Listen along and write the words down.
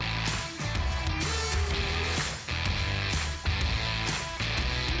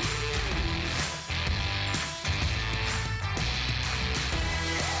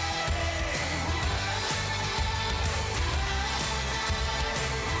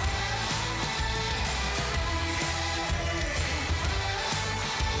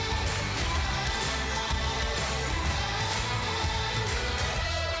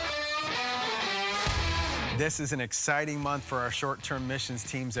This is an exciting month for our short-term missions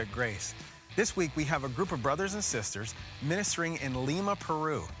teams at Grace. This week, we have a group of brothers and sisters ministering in Lima,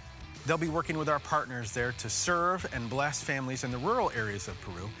 Peru. They'll be working with our partners there to serve and bless families in the rural areas of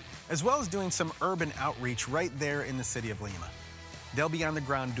Peru, as well as doing some urban outreach right there in the city of Lima. They'll be on the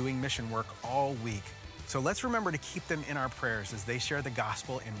ground doing mission work all week. So let's remember to keep them in our prayers as they share the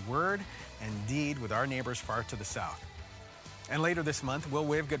gospel in word and deed with our neighbors far to the south. And later this month, we'll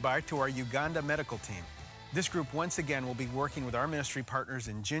wave goodbye to our Uganda medical team. This group once again will be working with our ministry partners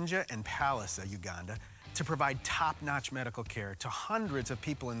in Jinja and Palisa, Uganda, to provide top-notch medical care to hundreds of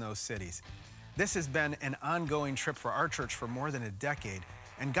people in those cities. This has been an ongoing trip for our church for more than a decade,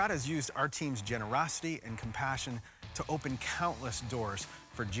 and God has used our team's generosity and compassion to open countless doors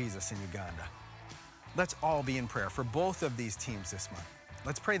for Jesus in Uganda. Let's all be in prayer for both of these teams this month.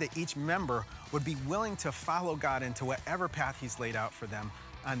 Let's pray that each member would be willing to follow God into whatever path He's laid out for them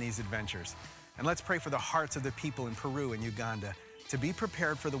on these adventures. And let's pray for the hearts of the people in Peru and Uganda to be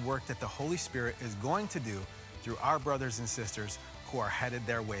prepared for the work that the Holy Spirit is going to do through our brothers and sisters who are headed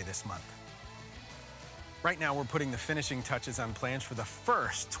their way this month. Right now, we're putting the finishing touches on plans for the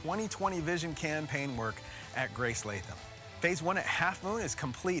first 2020 Vision campaign work at Grace Latham. Phase 1 at Half Moon is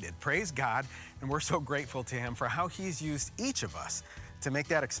completed. Praise God, and we're so grateful to Him for how He's used each of us to make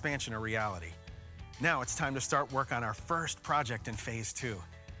that expansion a reality. Now it's time to start work on our first project in Phase 2.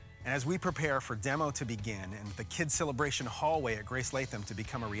 And as we prepare for demo to begin and the kids' celebration hallway at Grace Latham to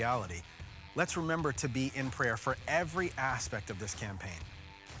become a reality, let's remember to be in prayer for every aspect of this campaign.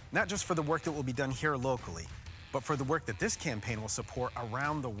 Not just for the work that will be done here locally, but for the work that this campaign will support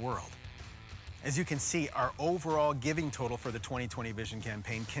around the world. As you can see, our overall giving total for the 2020 Vision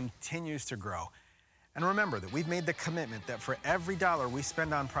campaign continues to grow. And remember that we've made the commitment that for every dollar we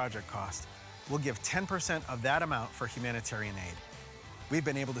spend on project cost, we'll give 10% of that amount for humanitarian aid. We've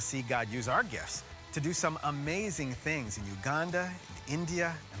been able to see God use our gifts to do some amazing things in Uganda, in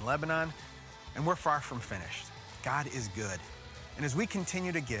India, and Lebanon, and we're far from finished. God is good. And as we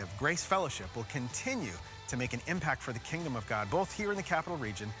continue to give, Grace Fellowship will continue to make an impact for the kingdom of God, both here in the capital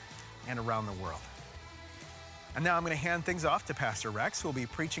region and around the world. And now I'm going to hand things off to Pastor Rex, who will be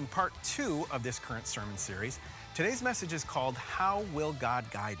preaching part 2 of this current sermon series. Today's message is called, How Will God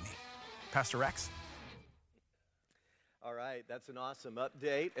Guide Me? Pastor Rex? All right, that's an awesome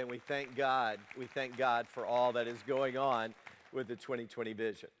update, and we thank God. We thank God for all that is going on with the 2020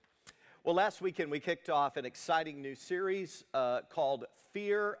 Vision. Well, last weekend we kicked off an exciting new series called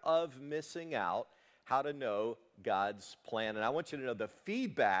Fear of Missing Out, How to Know God's Plan. And I want you to know the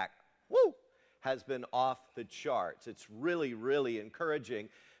feedback, has been off the charts. It's really, really encouraging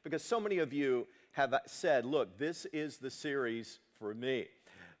because so many of you have said, look, this is the series for me.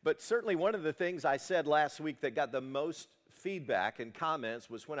 But certainly one of the things I said last week that got the most feedback and comments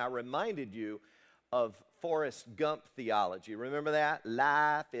was when I reminded you of Forrest Gump theology. Remember that?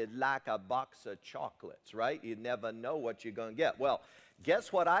 Life is like a box of chocolates, right? You never know what you're going to get. Well,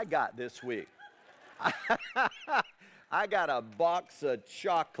 guess what I got this week? I got a box of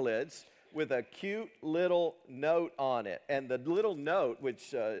chocolates with a cute little note on it. And the little note,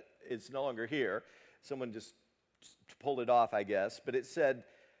 which is no longer here, someone just pulled it off, I guess, but it said,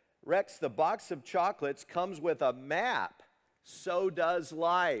 Rex, the box of chocolates comes with a map. So does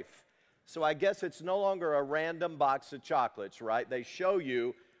life. So I guess it's no longer a random box of chocolates, right? They show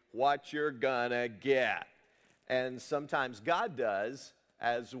you what you're gonna get. And sometimes God does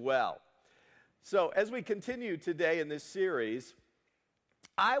as well. So as we continue today in this series,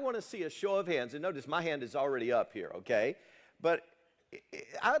 I want to see a show of hands. And notice my hand is already up here, okay? But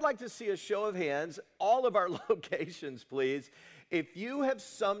I would like to see a show of hands, all of our locations, please. If you have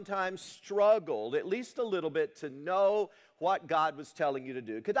sometimes struggled, at least a little bit, to know what God was telling you to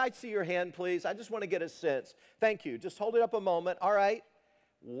do. Could I see your hand, please? I just want to get a sense. Thank you. Just hold it up a moment. All right.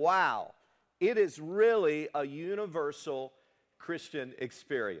 Wow. It is really a universal Christian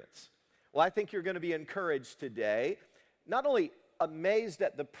experience. Well, I think you're going to be encouraged today, not only amazed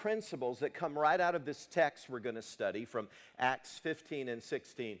at the principles that come right out of this text we're going to study from Acts 15 and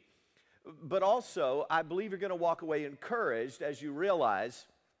 16, but also I believe you're going to walk away encouraged as you realize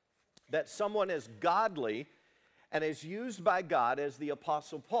that someone as godly and as used by God as the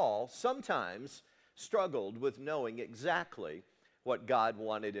Apostle Paul sometimes struggled with knowing exactly what God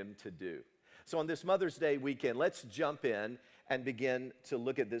wanted him to do. So on this Mother's Day weekend, let's jump in and begin to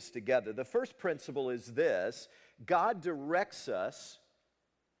look at this together. The first principle is this: God directs us,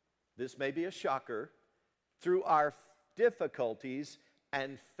 this may be a shocker, through our difficulties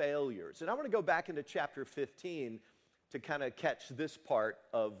and failures. And I want to go back into chapter 15 to kind of catch this part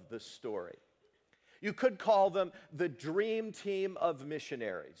of the story. You could call them the dream team of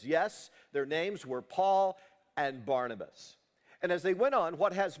missionaries. Yes, their names were Paul and Barnabas. And as they went on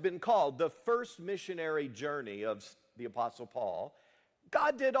what has been called the first missionary journey of the Apostle Paul,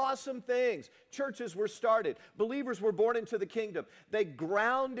 God did awesome things. Churches were started. Believers were born into the kingdom. They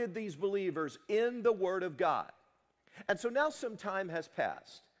grounded these believers in the Word of God. And so now some time has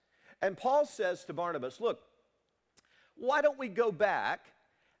passed. And Paul says to Barnabas, look, why don't we go back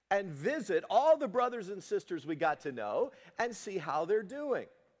and visit all the brothers and sisters we got to know and see how they're doing,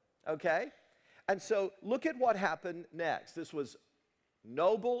 okay? And so look at what happened next. This was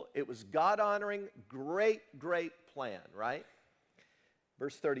noble. It was God-honoring. Great, great plan, right?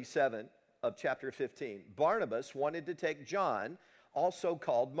 Verse 37 of chapter 15. Barnabas wanted to take John, also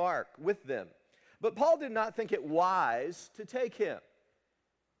called Mark, with them. But Paul did not think it wise to take him,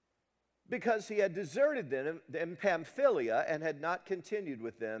 because he had deserted them in Pamphylia and had not continued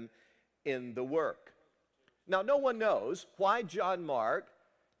with them in the work. Now, no one knows why John Mark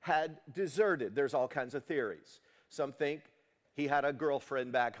had deserted. There's all kinds of theories. Some think he had a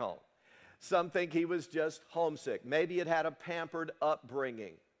girlfriend back home. Some think he was just homesick. Maybe it had a pampered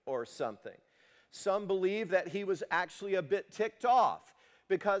upbringing or something. Some believe that he was actually a bit ticked off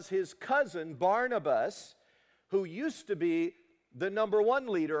because his cousin Barnabas, who used to be the number one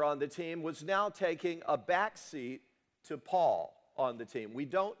leader on the team, was now taking a back seat to Paul on the team. We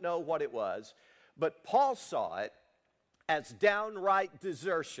don't know what it was, but Paul saw it as downright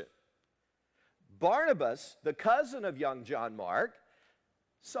desertion. Barnabas, the cousin of young John Mark,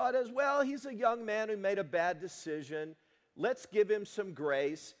 saw it as, well, he's a young man who made a bad decision. Let's give him some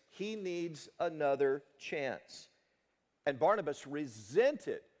grace. He needs another chance. And Barnabas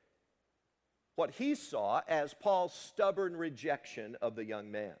resented what he saw as Paul's stubborn rejection of the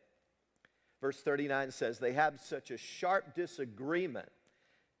young man. Verse 39 says, they had such a sharp disagreement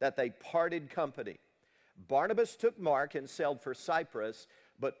that they parted company. Barnabas took Mark and sailed for Cyprus,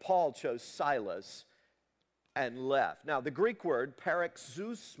 but Paul chose Silas and left. Now, the Greek word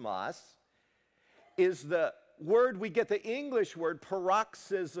paroxysmos is the word we get the English word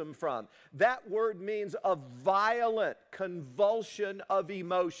paroxysm from. That word means a violent convulsion of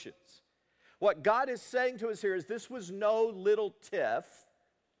emotions. What God is saying to us here is this was no little tiff.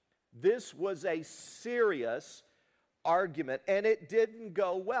 This was a serious argument, and it didn't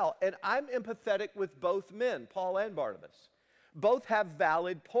go well. And I'm empathetic with both men, Paul and Barnabas. Both have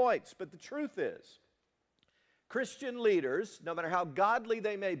valid points, but the truth is, Christian leaders, no matter how godly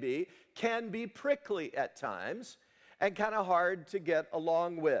they may be, can be prickly at times and kind of hard to get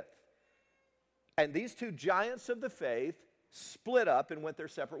along with. And these two giants of the faith split up and went their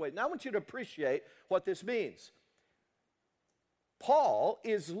separate ways. Now I want you to appreciate what this means. Paul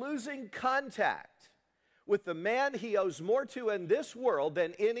is losing contact with the man he owes more to in this world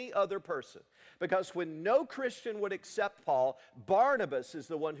than any other person. Because when no Christian would accept Paul, Barnabas is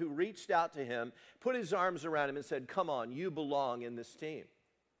the one who reached out to him, put his arms around him and said, come on, you belong in this team.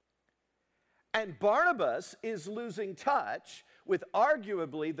 And Barnabas is losing touch with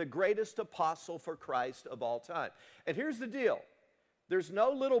arguably the greatest apostle for Christ of all time. And here's the deal. There's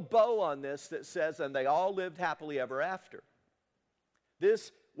no little bow on this that says, and they all lived happily ever after.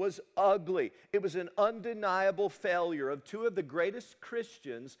 This was ugly. It was an undeniable failure of two of the greatest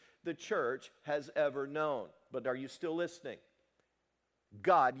Christians the church has ever known. But are you still listening?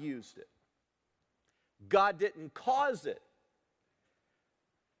 God used it. God didn't cause it,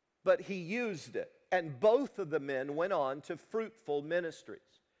 but he used it. And both of the men went on to fruitful ministries.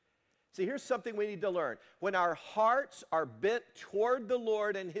 See, here's something we need to learn. When our hearts are bent toward the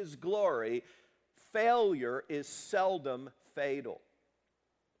Lord and his glory, failure is seldom fatal.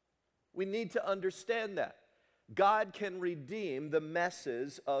 We need to understand that. God can redeem the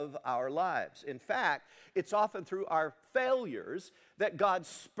messes of our lives. In fact, it's often through our failures that God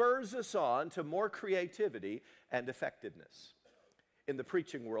spurs us on to more creativity and effectiveness. In the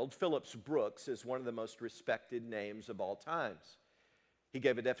preaching world, Phillips Brooks is one of the most respected names of all times. He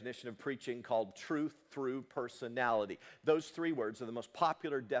gave a definition of preaching called truth through personality. Those three words are the most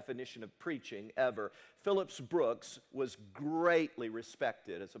popular definition of preaching ever. Phillips Brooks was greatly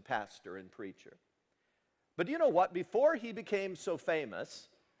respected as a pastor and preacher. But you know what? Before he became so famous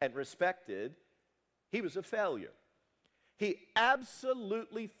and respected, he was a failure. He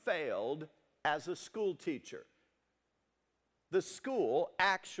absolutely failed as a school teacher. The school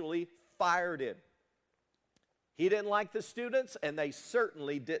actually fired him. He didn't like the students, and they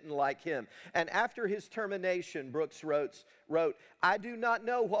certainly didn't like him. And after his termination, Brooks wrote, I do not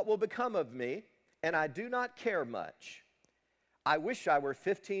know what will become of me, and I do not care much. I wish I were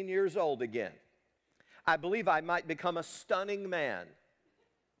 15 years old again. I believe I might become a stunning man,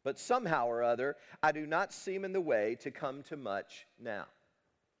 but somehow or other, I do not seem in the way to come to much now.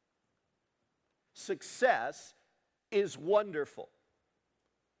 Success is wonderful,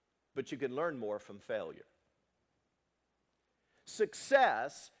 but you can learn more from failure.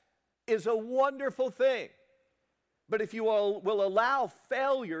 Success is a wonderful thing, but if you will allow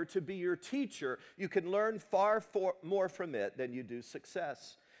failure to be your teacher, you can learn far more from it than you do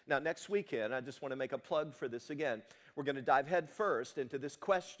success. Now, next weekend, I just want to make a plug for this again. We're going to dive head first into this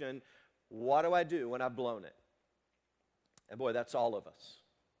question, what do I do when I've blown it? And boy, that's all of us.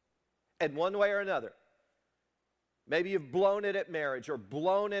 In one way or another. Maybe you've blown it at marriage or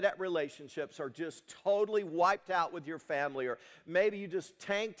blown it at relationships or just totally wiped out with your family, or maybe you just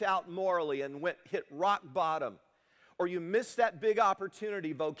tanked out morally and hit rock bottom, or you missed that big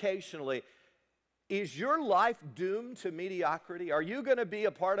opportunity vocationally. Is your life doomed to mediocrity? Are you going to be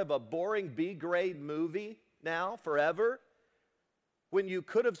a part of a boring B-grade movie now forever when you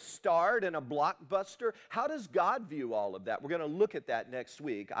could have starred in a blockbuster? How does God view all of that? We're going to look at that next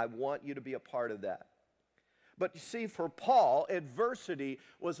week. I want you to be a part of that. But you see, for Paul, adversity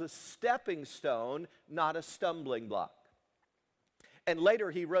was a stepping stone, not a stumbling block. And later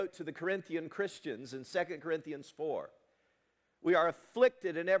he wrote to the Corinthian Christians in 2 Corinthians 4. We are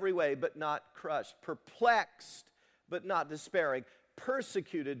afflicted in every way, but not crushed, perplexed, but not despairing,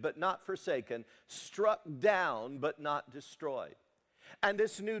 persecuted, but not forsaken, struck down, but not destroyed. And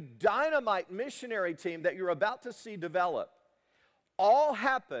this new dynamite missionary team that you're about to see develop all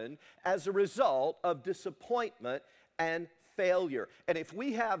happen as a result of disappointment and failure. And if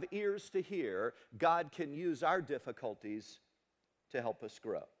we have ears to hear, God can use our difficulties to help us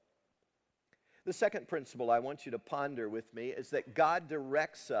grow. The second principle I want you to ponder with me is that God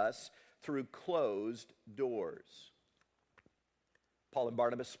directs us through closed doors. Paul and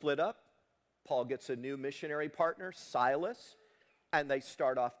Barnabas split up. Paul gets a new missionary partner, Silas, and they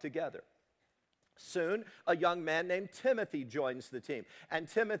start off together. Soon, a young man named Timothy joins the team, and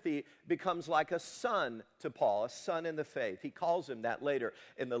Timothy becomes like a son to Paul, a son in the faith. He calls him that later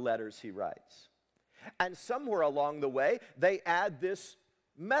in the letters he writes. And somewhere along the way, they add this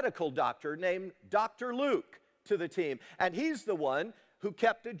medical doctor named Dr. Luke to the team, and he's the one who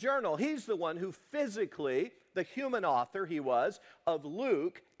kept a journal. He's the one who physically, the human author he was, of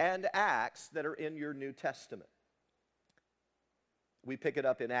Luke and Acts that are in your New Testament. We pick it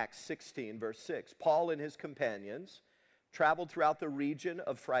up in Acts 16, verse 6. Paul and his companions traveled throughout the region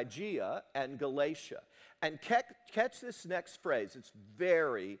of Phrygia and Galatia. And catch this next phrase. It's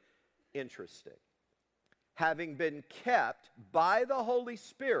very interesting. Having been kept by the Holy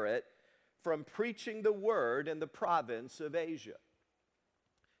Spirit from preaching the word in the province of Asia.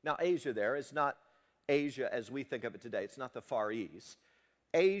 Now, Asia there is not Asia as we think of it today. It's not the Far East.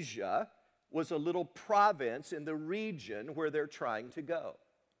 Asia was a little province in the region where they're trying to go.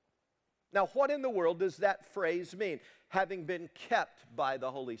 Now, what in the world does that phrase mean? Having been kept by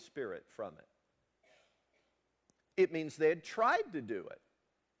the Holy Spirit from it. It means they had tried to do it.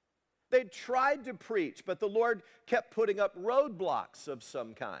 They'd tried to preach, but the Lord kept putting up roadblocks of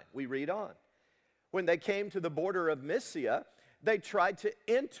some kind. We read on. When they came to the border of Mysia, they tried to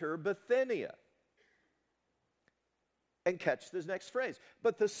enter Bithynia. And catch this next phrase.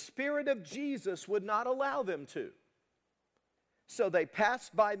 But the Spirit of Jesus would not allow them to. So they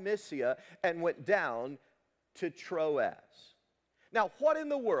passed by Mysia and went down to Troas. Now, what in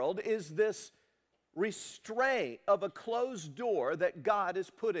the world is this restraint of a closed door that God is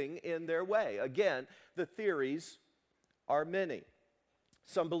putting in their way? Again, the theories are many.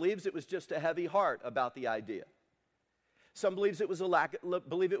 Some believes it was just a heavy heart about the idea. Some believes it was a lack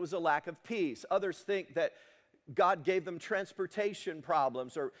of peace. Others think that God gave them transportation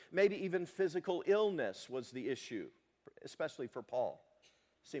problems, or maybe even physical illness was the issue, especially for Paul.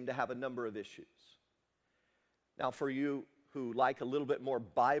 Seemed to have a number of issues. Now, for you who like a little bit more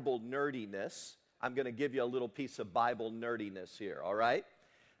Bible nerdiness, I'm going to give you a little piece of Bible nerdiness here, all right?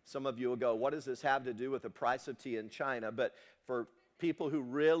 Some of you will go, what does this have to do with the price of tea in China? But for people who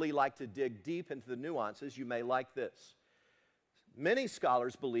really like to dig deep into the nuances, you may like this. Many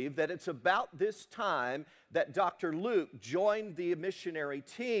scholars believe that it's about this time that Dr. Luke joined the missionary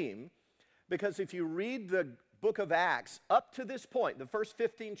team, because if you read the book of Acts up to this point, the first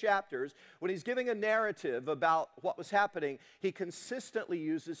 15 chapters, when he's giving a narrative about what was happening, he consistently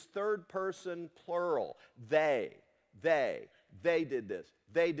uses third person plural. They did this,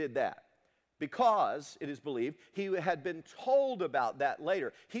 they did that. Because, it is believed, he had been told about that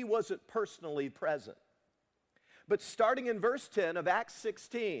later. He wasn't personally present. But starting in verse 10 of Acts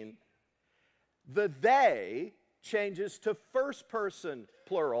 16, the they changes to first person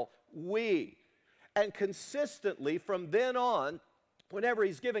plural, we. And consistently from then on, whenever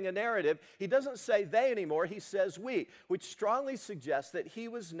he's giving a narrative, he doesn't say they anymore, he says we, which strongly suggests that he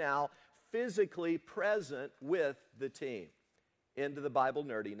was now physically present with the team. Into the Bible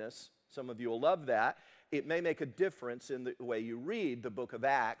nerdiness. Some of you will love that. It may make a difference in the way you read the book of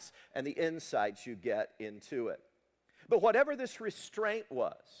Acts and the insights you get into it. But whatever this restraint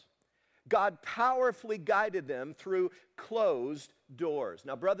was, God powerfully guided them through closed doors.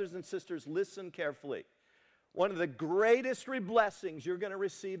 Now, brothers and sisters, listen carefully. One of the greatest blessings you're going to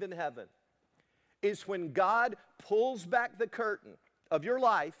receive in heaven is when God pulls back the curtain of your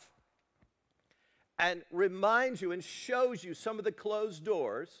life and reminds you and shows you some of the closed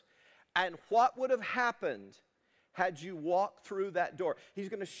doors and what would have happened had you walked through that door. He's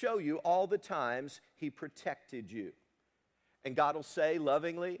going to show you all the times he protected you. And God will say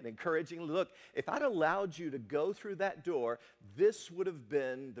lovingly and encouragingly, look, if I'd allowed you to go through that door, this would have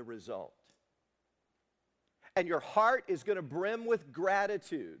been the result. And your heart is going to brim with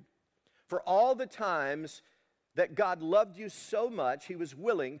gratitude for all the times that God loved you so much, he was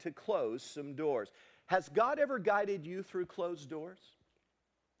willing to close some doors. Has God ever guided you through closed doors?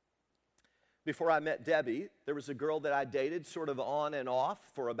 Before I met Debbie, there was a girl that I dated sort of on and off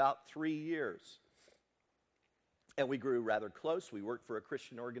for about 3 years. And we grew rather close. We worked for a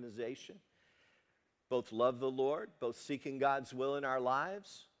Christian organization. Both loved the Lord, both seeking God's will in our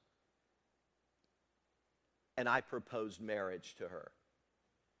lives. And I proposed marriage to her.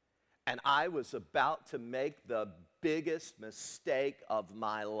 And I was about to make the biggest mistake of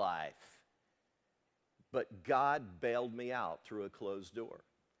my life. But God bailed me out through a closed door.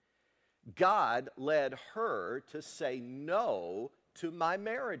 God led her to say no to my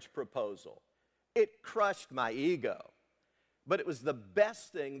marriage proposal. It crushed my ego, but it was the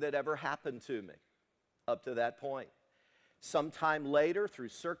best thing that ever happened to me up to that point. Sometime later, through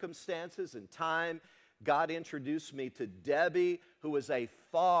circumstances and time, God introduced me to Debbie, who was a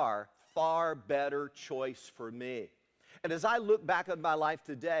far, far better choice for me. And as I look back on my life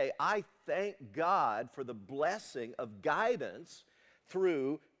today, I thank God for the blessing of guidance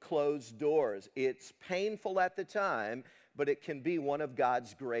through closed doors. It's painful at the time, but it can be one of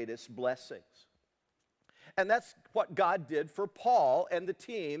God's greatest blessings. And that's what God did for Paul and the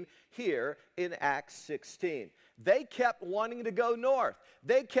team here in Acts 16. They kept wanting to go north.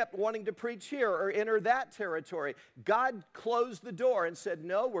 They kept wanting to preach here or enter that territory. God closed the door and said,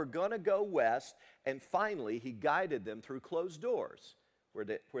 no, we're going to go west. And finally, he guided them through closed doors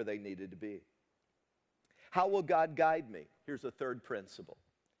where they needed to be. How will God guide me? Here's a third principle.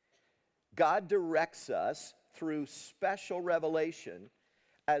 God directs us through special revelation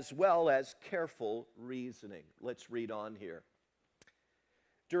as well as careful reasoning. Let's read on here.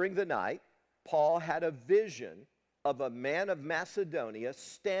 During the night, Paul had a vision of a man of Macedonia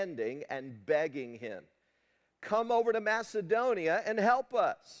standing and begging him, "Come over to Macedonia and help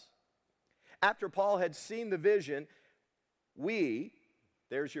us." After Paul had seen the vision,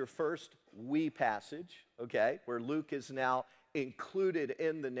 there's your first we passage, okay, where Luke is now included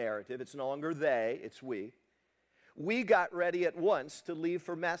in the narrative. It's no longer they, it's we. We got ready at once to leave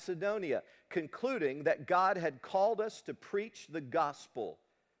for Macedonia, concluding that God had called us to preach the gospel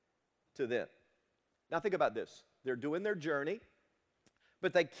to them. Now think about this. They're doing their journey,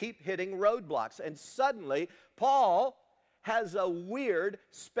 but they keep hitting roadblocks. And suddenly, Paul has a weird,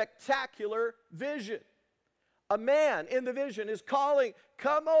 spectacular vision. A man in the vision is calling,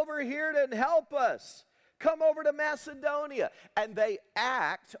 "Come over here and help us. Come over to Macedonia." And they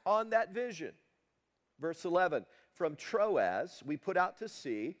act on that vision. Verse 11, from Troas we put out to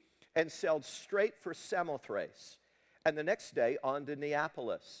sea and sailed straight for Samothrace, and the next day on to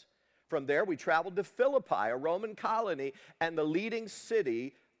Neapolis. From there we traveled to Philippi, a Roman colony, and the leading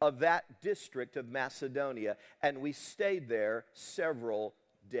city of that district of Macedonia, and we stayed there several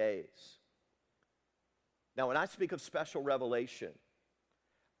days. Now, when I speak of special revelation,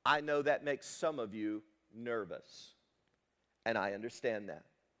 I know that makes some of you nervous, and I understand that.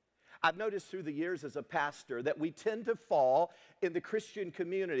 I've noticed through the years as a pastor that we tend to fall in the Christian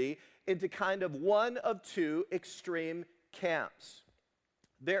community into kind of one of two extreme camps.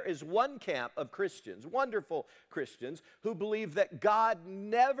 There is one camp of Christians, wonderful Christians, who believe that God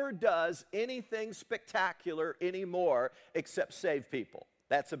never does anything spectacular anymore except save people.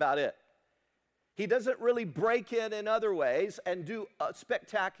 That's about it. He doesn't really break in other ways and do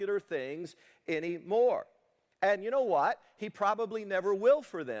spectacular things anymore. And you know what? He probably never will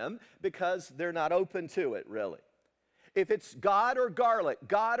for them because they're not open to it, really. If it's God or garlic,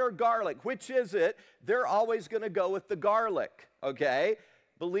 which is it? They're always going to go with the garlic, okay?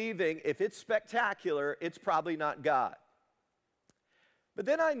 Believing if it's spectacular, it's probably not God. But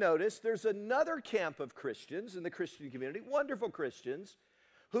then I noticed there's another camp of Christians in the Christian community, wonderful Christians,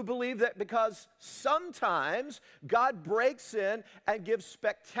 who believe that because sometimes God breaks in and gives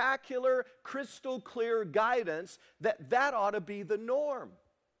spectacular, crystal clear guidance, that ought to be the norm.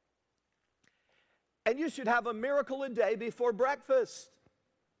 And you should have a miracle a day before breakfast.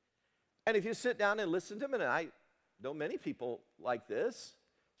 And if you sit down and listen to them, and I know many people like this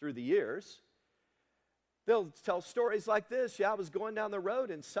through the years, they'll tell stories like this. Yeah, I was going down the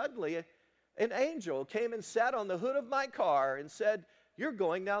road and suddenly an angel came and sat on the hood of my car and said, "You're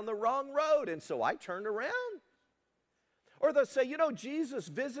going down the wrong road." And so I turned around. Or they'll say, Jesus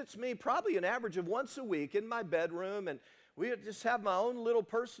visits me probably an average of once a week in my bedroom, and we just have my own little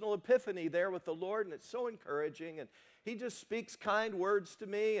personal epiphany there with the Lord, and it's so encouraging, and he just speaks kind words to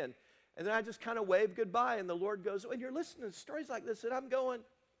me, and then I just kind of wave goodbye, and the Lord goes, and you're listening to stories like this, and I'm going,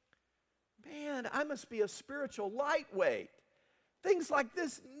 man, I must be a spiritual lightweight. Things like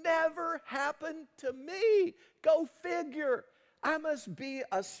this never happen to me. Go figure. I must be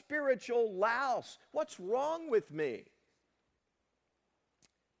a spiritual louse. What's wrong with me?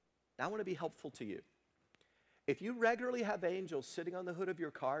 Now, I want to be helpful to you. If you regularly have angels sitting on the hood of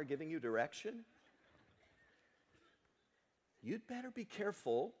your car giving you direction, you'd better be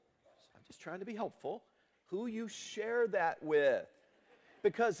careful. I'm just trying to be helpful. Who you share that with.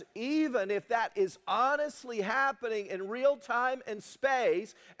 Because even if that is honestly happening in real time and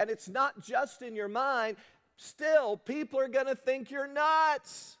space, and it's not just in your mind, still people are going to think you're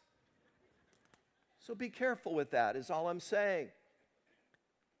nuts. So be careful with that, is all I'm saying.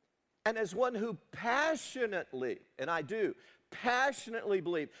 And as one who passionately, and I do, passionately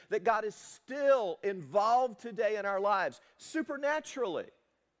believe that God is still involved today in our lives, supernaturally,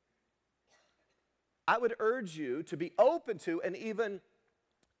 I would urge you to be open to and even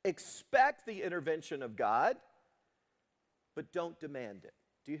expect the intervention of God, but don't demand it.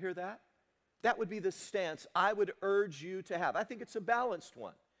 Do you hear that? That would be the stance I would urge you to have. I think it's a balanced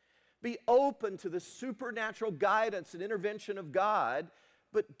one. Be open to the supernatural guidance and intervention of God,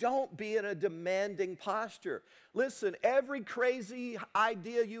 but don't be in a demanding posture. Listen, every crazy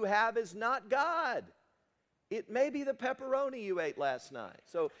idea you have is not God. It may be the pepperoni you ate last night.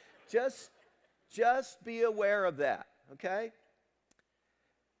 So just be aware of that, okay?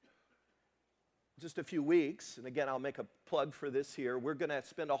 Just a few weeks, and again, I'll make a plug for this here, we're going to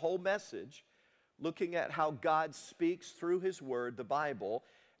spend a whole message looking at how God speaks through his word, the Bible,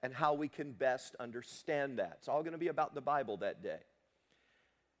 and how we can best understand that. It's all going to be about the Bible that day.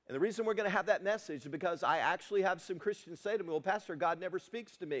 And the reason we're going to have that message is because I actually have some Christians say to me, well, Pastor, God never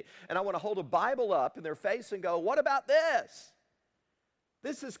speaks to me. And I want to hold a Bible up in their face and go, what about this?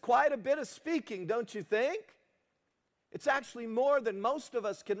 This is quite a bit of speaking, don't you think? It's actually more than most of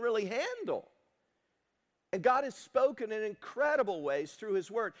us can really handle. And God has spoken in incredible ways through his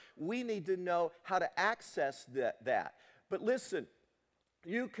word. We need to know how to access that. But listen,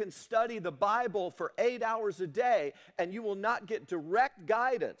 you can study the Bible for 8 hours a day, and you will not get direct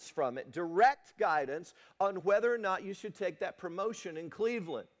guidance from it, direct guidance on whether or not you should take that promotion in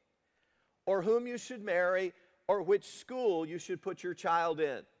Cleveland, or whom you should marry, or which school you should put your child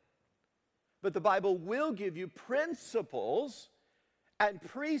in. But the Bible will give you principles and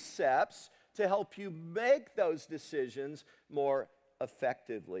precepts to help you make those decisions more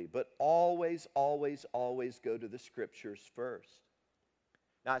effectively. But always, always, always go to the scriptures first.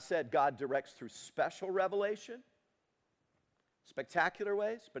 Now, I said God directs through special revelation, spectacular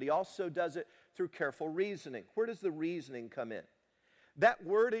ways, but he also does it through careful reasoning. Where does the reasoning come in? That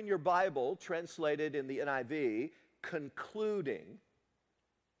word in your Bible, translated in the NIV, concluding,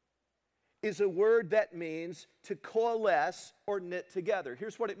 is a word that means to coalesce or knit together.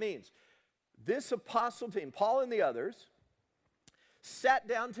 Here's what it means. This apostle team, Paul and the others, sat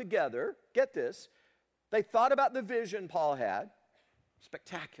down together. Get this. They thought about the vision Paul had.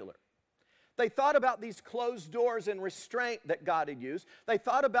 Spectacular. They thought about these closed doors and restraint that God had used. They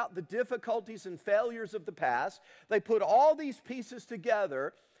thought about the difficulties and failures of the past. They put all these pieces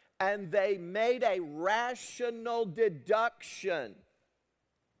together, and they made a rational deduction.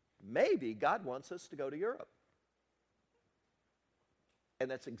 Maybe God wants us to go to Europe.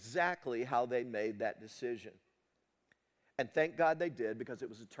 And that's exactly how they made that decision. And thank God they did, because it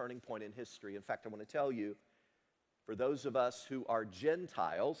was a turning point in history. In fact, I want to tell you, for those of us who are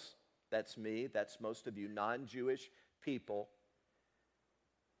Gentiles, that's me, that's most of you non-Jewish people,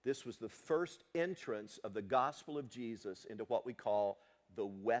 this was the first entrance of the gospel of Jesus into what we call the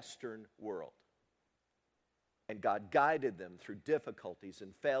Western world. And God guided them through difficulties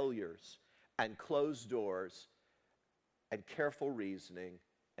and failures and closed doors and careful reasoning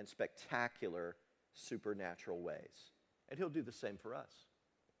and spectacular supernatural ways. And he'll do the same for us.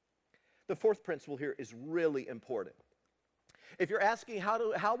 The fourth principle here is really important. If you're asking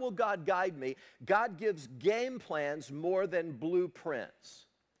how will God guide me, God gives game plans more than blueprints.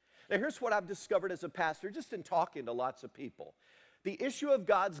 Now here's what I've discovered as a pastor, just in talking to lots of people. The issue of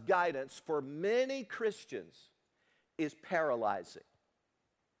God's guidance for many Christians is paralyzing.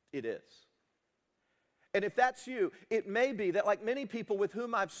 It is. And if that's you, it may be that like many people with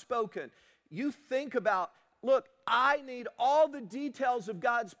whom I've spoken, you think about, look, I need all the details of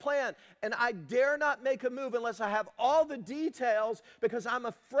God's plan, and I dare not make a move unless I have all the details because I'm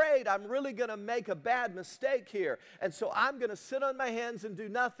afraid I'm really going to make a bad mistake here. And so I'm going to sit on my hands and do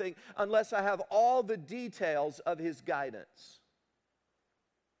nothing unless I have all the details of His guidance.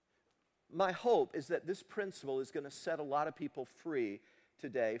 My hope is that this principle is going to set a lot of people free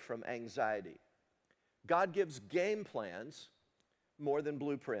today from anxiety. God gives game plans more than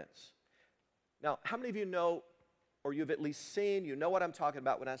blueprints. Now, how many of you know, or you've at least seen, you know what I'm talking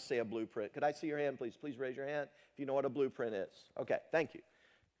about when I say a blueprint? Could I see your hand, please? Please raise your hand if you know what a blueprint is. Okay, thank you.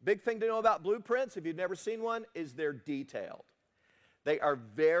 Big thing to know about blueprints, if you've never seen one, is they're detailed. They are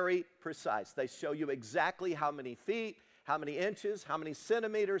very precise. They show you exactly how many feet, how many inches, how many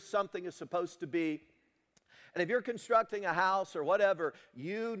centimeters something is supposed to be. And if you're constructing a house or whatever,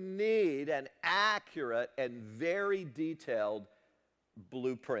 you need an accurate and very detailed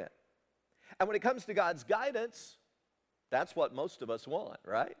blueprint. And when it comes to God's guidance, that's what most of us want,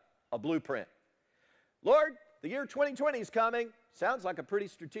 right? A blueprint. Lord, the year 2020 is coming. Sounds like a pretty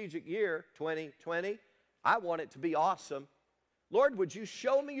strategic year, 2020. I want it to be awesome. Lord, would you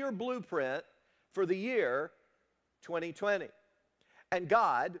show me your blueprint for the year 2020? And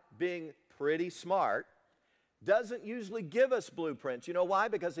God, being pretty smart, doesn't usually give us blueprints. You know why?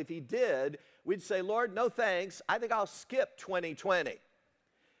 Because if He did, we'd say, Lord, no thanks. I think I'll skip 2020.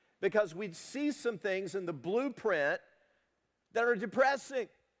 Because we'd see some things in the blueprint that are depressing.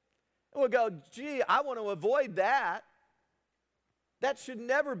 And we'll go, gee, I want to avoid that. That should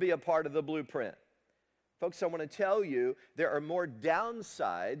never be a part of the blueprint. Folks, I want to tell you, there are more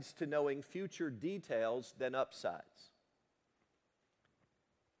downsides to knowing future details than upsides.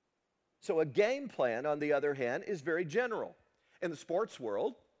 So a game plan, on the other hand, is very general. In the sports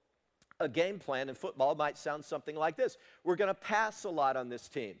world, a game plan in football might sound something like this. We're going to pass a lot on this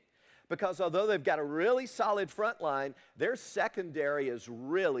team. Because although they've got a really solid front line, their secondary is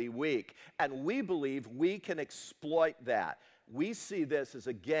really weak. And we believe we can exploit that. We see this as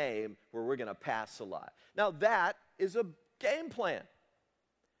a game where we're going to pass a lot. Now that is a game plan.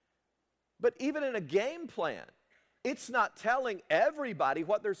 But even in a game plan, it's not telling everybody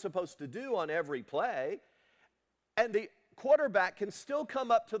what they're supposed to do on every play. And the quarterback can still come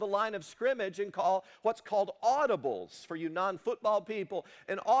up to the line of scrimmage and call what's called audibles for you non-football people.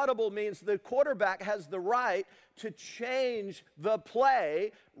 An audible means the quarterback has the right to change the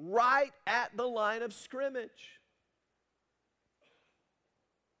play right at the line of scrimmage.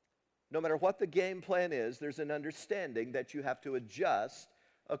 No matter what the game plan is, there's an understanding that you have to adjust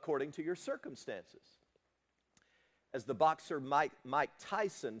according to your circumstances. As the boxer Mike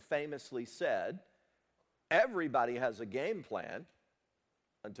Tyson famously said, everybody has a game plan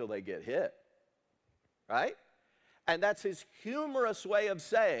until they get hit, right? And that's his humorous way of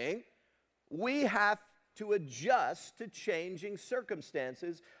saying we have to adjust to changing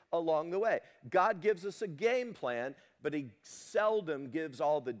circumstances along the way. God gives us a game plan, but He seldom gives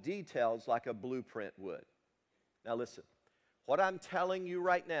all the details like a blueprint would. Now listen, what I'm telling you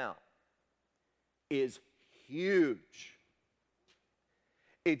right now is huge.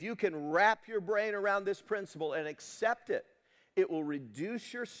 If you can wrap your brain around this principle and accept it, it will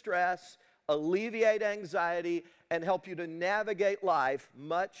reduce your stress, alleviate anxiety, and help you to navigate life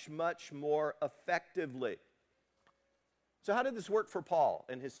much, much more effectively. So how did this work for Paul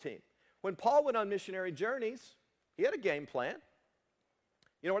and his team? When Paul went on missionary journeys, he had a game plan.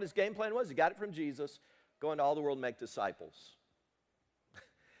 You know what his game plan was? He got it from Jesus, go into all the world and make disciples.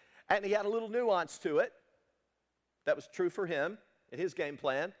 And he had a little nuance to it that was true for him in his game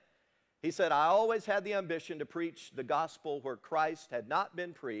plan. He said, I always had the ambition to preach the gospel where Christ had not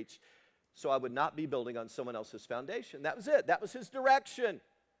been preached, so I would not be building on someone else's foundation. That was it. That was his direction.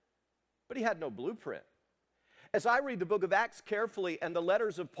 But he had no blueprint. As I read the book of Acts carefully and the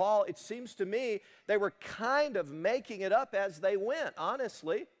letters of Paul, it seems to me they were kind of making it up as they went,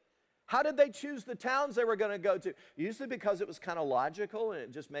 honestly. How did they choose the towns they were going to go to? Usually because it was kind of logical and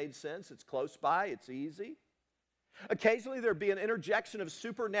it just made sense. It's close by. It's easy. Occasionally there'd be an interjection of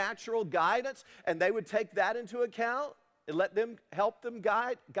supernatural guidance, and they would take that into account and let them help them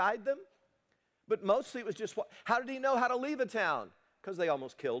guide them. But mostly it was just, how did he know how to leave a town? Because they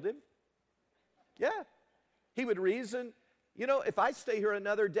almost killed him. Yeah. He would reason You know, if I stay here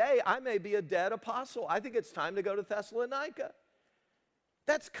another day, I may be a dead apostle. I think it's time to go to Thessalonica.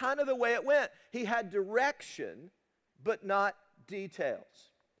 That's kind of the way it went. He had direction, but not details.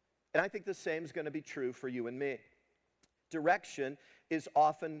 And I think the same is going to be true for you and me. Direction is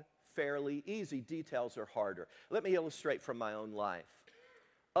often fairly easy. Details are harder. Let me illustrate from my own life.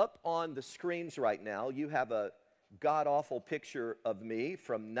 Up on the screens right now, you have a god-awful picture of me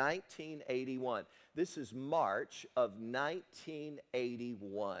from 1981. This is March of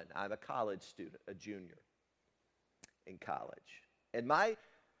 1981. I'm a college student, a junior in college. And my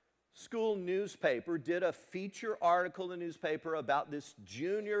school newspaper did a feature article in the newspaper about this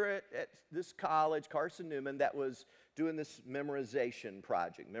junior at this college, Carson Newman, that was doing this memorization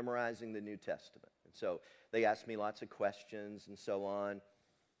project, memorizing the New Testament. And so they asked me lots of questions and so on.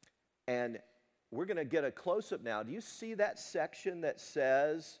 And we're going to get a close-up now. Do you see that section that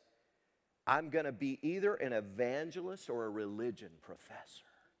says, I'm going to be either an evangelist or a religion professor?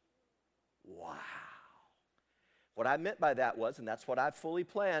 Wow. What I meant by that was, and that's what I fully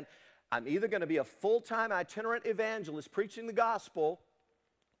planned, I'm either going to be a full-time itinerant evangelist preaching the gospel,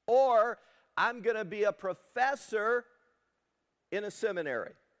 or I'm going to be a professor in a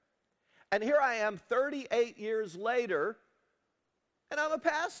seminary. And here I am 38 years later, and I'm a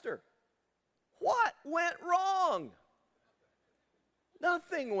pastor. What went wrong?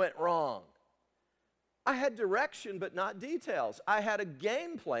 Nothing went wrong. I had direction, but not details. I had a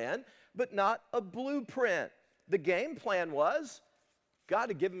game plan, but not a blueprint. The game plan was, God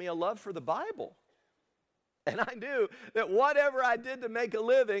had given me a love for the Bible. And I knew that whatever I did to make a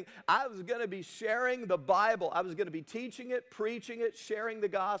living, I was going to be sharing the Bible. I was going to be teaching it, preaching it, sharing the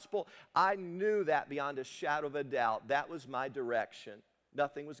gospel. I knew that beyond a shadow of a doubt. That was my direction.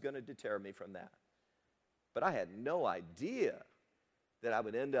 Nothing was going to deter me from that. But I had no idea that I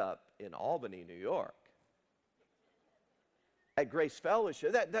would end up in Albany, New York, at Grace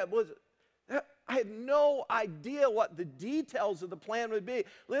Fellowship. I had no idea what the details of the plan would be.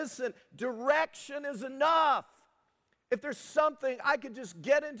 Listen, direction is enough. If there's something I could just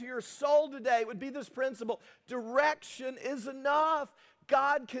get into your soul today, it would be this principle. Direction is enough.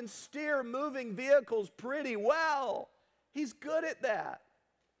 God can steer moving vehicles pretty well. He's good at that.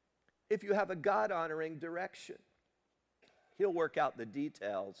 If you have a God-honoring direction, He'll work out the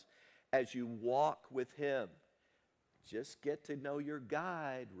details as you walk with Him. Just get to know your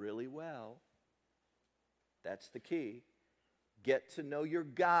guide really well. That's the key. Get to know your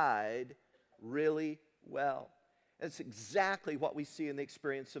guide really well. That's exactly what we see in the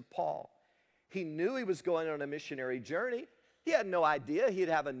experience of Paul. He knew he was going on a missionary journey. He had no idea he'd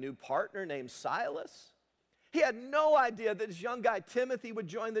have a new partner named Silas. He had no idea that his young guy Timothy would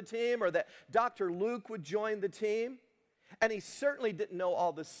join the team or that Dr. Luke would join the team. And he certainly didn't know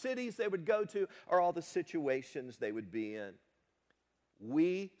all the cities they would go to or all the situations they would be in.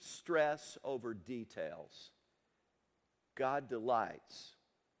 We stress over details. God delights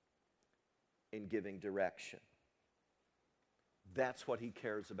in giving direction. That's what He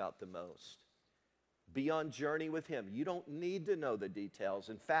cares about the most. Be on journey with Him. You don't need to know the details.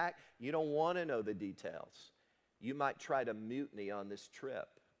 In fact, you don't want to know the details. You might try to mutiny on this trip.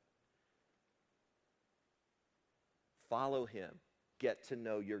 Follow Him. Get to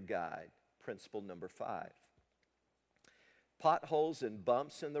know your guide. Principle number 5. Potholes and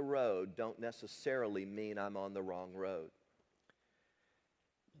bumps in the road don't necessarily mean I'm on the wrong road.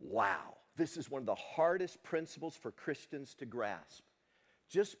 Wow, this is one of the hardest principles for Christians to grasp.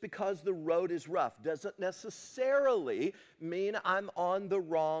 Just because the road is rough doesn't necessarily mean I'm on the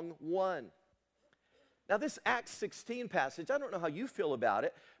wrong one. Now this Acts 16 passage, I don't know how you feel about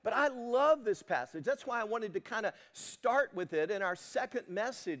it, but I love this passage. That's why I wanted to kind of start with it in our second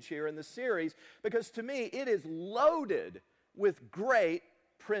message here in the series, because to me it is loaded with great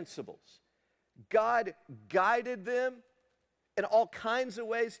principles. God guided them in all kinds of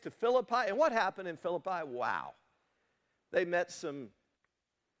ways to Philippi. And what happened in Philippi? Wow. They met some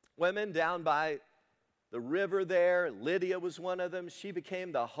women down by the river there. Lydia was one of them. She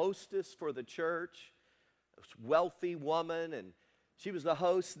became the hostess for the church. A wealthy woman, and she was the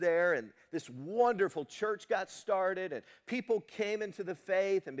host there. And this wonderful church got started, and people came into the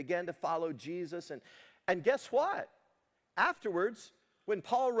faith and began to follow Jesus. And guess what? Afterwards, when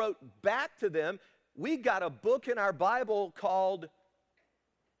Paul wrote back to them, we got a book in our Bible called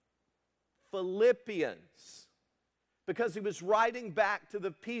Philippians, because he was writing back to the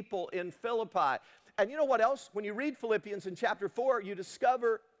people in Philippi. And you know what else? When you read Philippians in chapter 4, you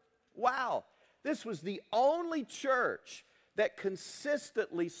discover, wow, this was the only church that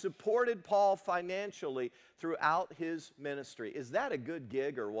consistently supported Paul financially throughout his ministry. Is that a good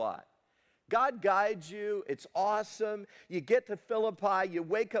gig or what? God guides you. It's awesome. You get to Philippi. You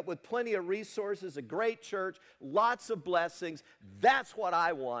wake up with plenty of resources, a great church, lots of blessings. That's what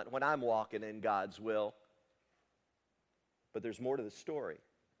I want when I'm walking in God's will. But there's more to the story.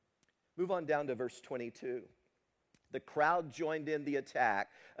 Move on down to verse 22. The crowd joined in the attack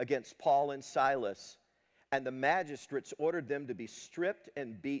against Paul and Silas, and the magistrates ordered them to be stripped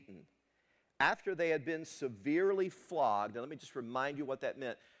and beaten. After they had been severely flogged, and let me just remind you what that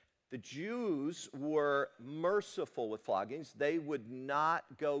meant. The Jews were merciful with floggings. They would not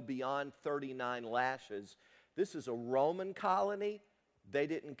go beyond 39 lashes. This is a Roman colony. They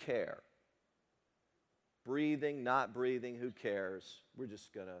didn't care. Breathing, not breathing, who cares? We're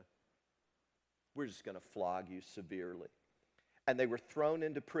just gonna flog you severely. And they were thrown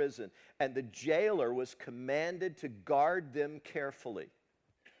into prison, and the jailer was commanded to guard them carefully.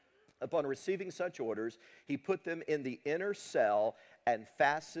 Upon receiving such orders, he put them in the inner cell and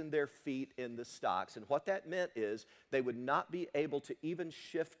fastened their feet in the stocks. And what that meant is they would not be able to even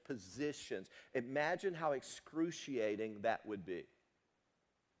shift positions. Imagine how excruciating that would be.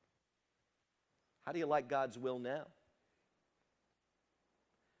 How do you like God's will now?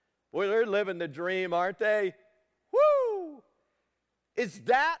 Boy, they're living the dream, aren't they? Woo! Is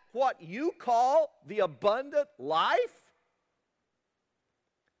that what you call the abundant life?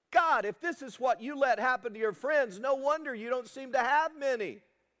 God, if this is what you let happen to your friends, no wonder you don't seem to have many.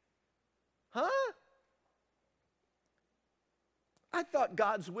 Huh? I thought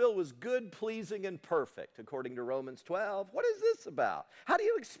God's will was good, pleasing, and perfect, according to Romans 12. What is this about? How do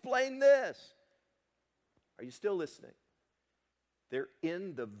you explain this? Are you still listening? They're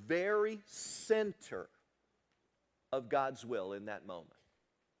in the very center of God's will in that moment.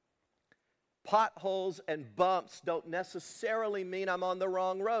 Potholes and bumps don't necessarily mean I'm on the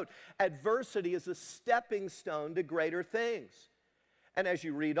wrong road. Adversity is a stepping stone to greater things. And as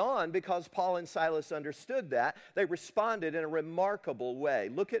you read on, because Paul and Silas understood that, they responded in a remarkable way.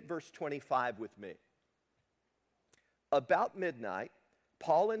 Look at verse 25 with me. About midnight,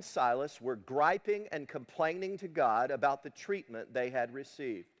 Paul and Silas were griping and complaining to God about the treatment they had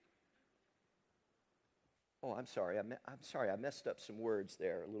received. Oh, I'm sorry. I messed up some words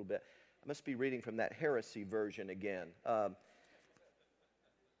there a little bit. I must be reading from that heresy version again.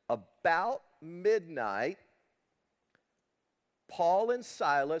 About midnight, Paul and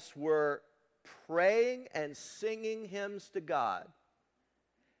Silas were praying and singing hymns to God,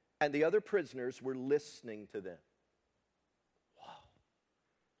 and the other prisoners were listening to them. Wow.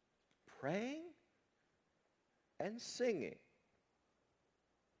 Praying and singing.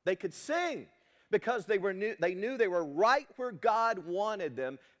 They could sing because they knew they were right where God wanted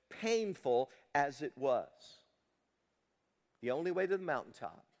them, painful as it was. The only way to the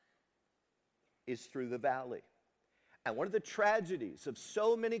mountaintop is through the valley. And one of the tragedies of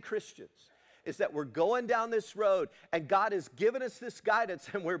so many Christians is that we're going down this road and God has given us this guidance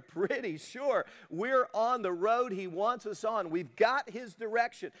and we're pretty sure we're on the road He wants us on. We've got His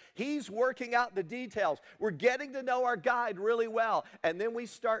direction. He's working out the details. We're getting to know our guide really well. And then we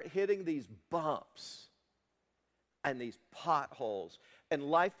start hitting these bumps and these potholes, and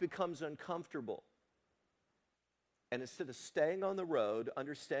life becomes uncomfortable. And instead of staying on the road,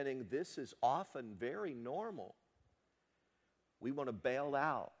 understanding this is often very normal, we want to bail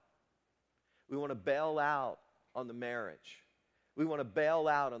out. We want to bail out on the marriage. We want to bail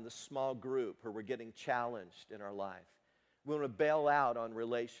out on the small group where we're getting challenged in our life. We want to bail out on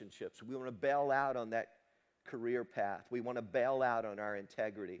relationships. We want to bail out on that career path. We want to bail out on our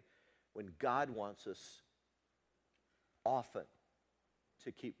integrity when God wants us often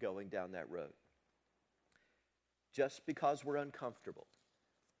to keep going down that road. Just because we're uncomfortable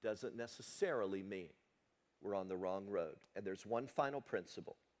doesn't necessarily mean we're on the wrong road. And there's one final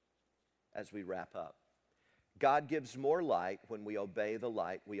principle as we wrap up. God gives more light when we obey the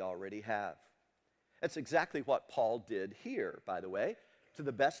light we already have. That's exactly what Paul did here, by the way. To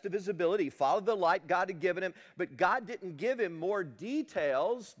the best of his ability, he followed the light God had given him, but God didn't give him more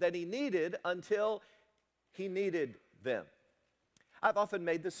details than he needed until he needed them. I've often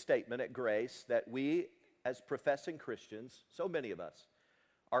made this statement at Grace that we, as professing Christians, so many of us,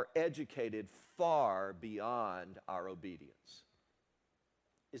 are educated far beyond our obedience.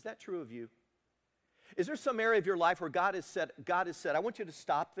 Is that true of you? Is there some area of your life where God has said, I want you to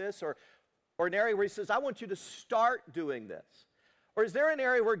stop this, or an area where He says, I want you to start doing this? Or is there an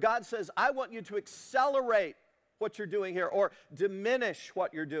area where God says, I want you to accelerate what you're doing here, or diminish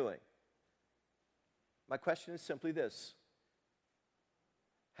what you're doing? My question is simply this: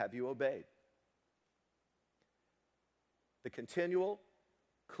 have you obeyed? The continual,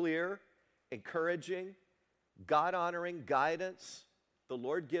 clear, encouraging, God-honoring guidance, the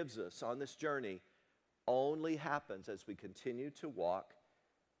Lord gives us on this journey only happens as we continue to walk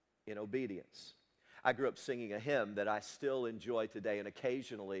in obedience. I grew up singing a hymn that I still enjoy today and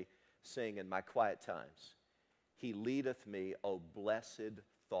occasionally sing in my quiet times. He leadeth me, O blessed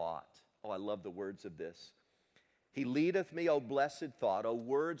thought. Oh, I love the words of this. He leadeth me, O blessed thought, O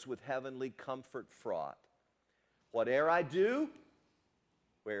words with heavenly comfort fraught. Whate'er I do,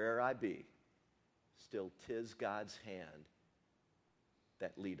 where'er I be, still 'tis God's hand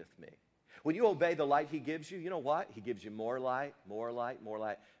that leadeth me. When you obey the light he gives you, you know what? He gives you more light, more light, more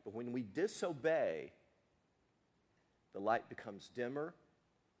light. But when we disobey, the light becomes dimmer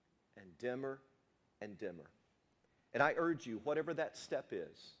and dimmer and dimmer. And I urge you, whatever that step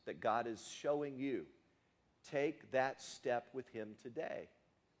is that God is showing you, take that step with him today.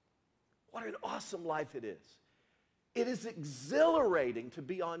 What an awesome life it is. It is exhilarating to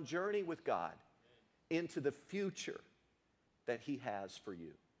be on journey with God into the future that he has for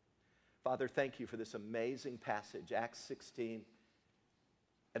you. Father, thank you for this amazing passage, Acts 16,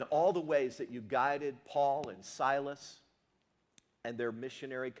 and all the ways that you guided Paul and Silas and their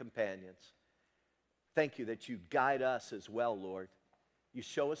missionary companions. Thank you that you guide us as well, Lord. You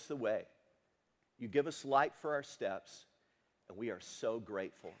show us the way. You give us light for our steps, and we are so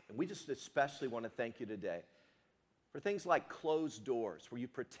grateful. And we just especially want to thank you today for things like closed doors where you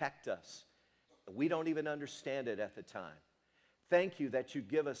protect us, and we don't even understand it at the time. Thank you that you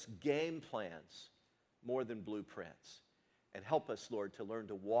give us game plans more than blueprints. And help us, Lord, to learn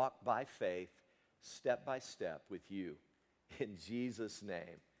to walk by faith, step by step with you. In Jesus'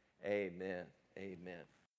 name, amen. Amen.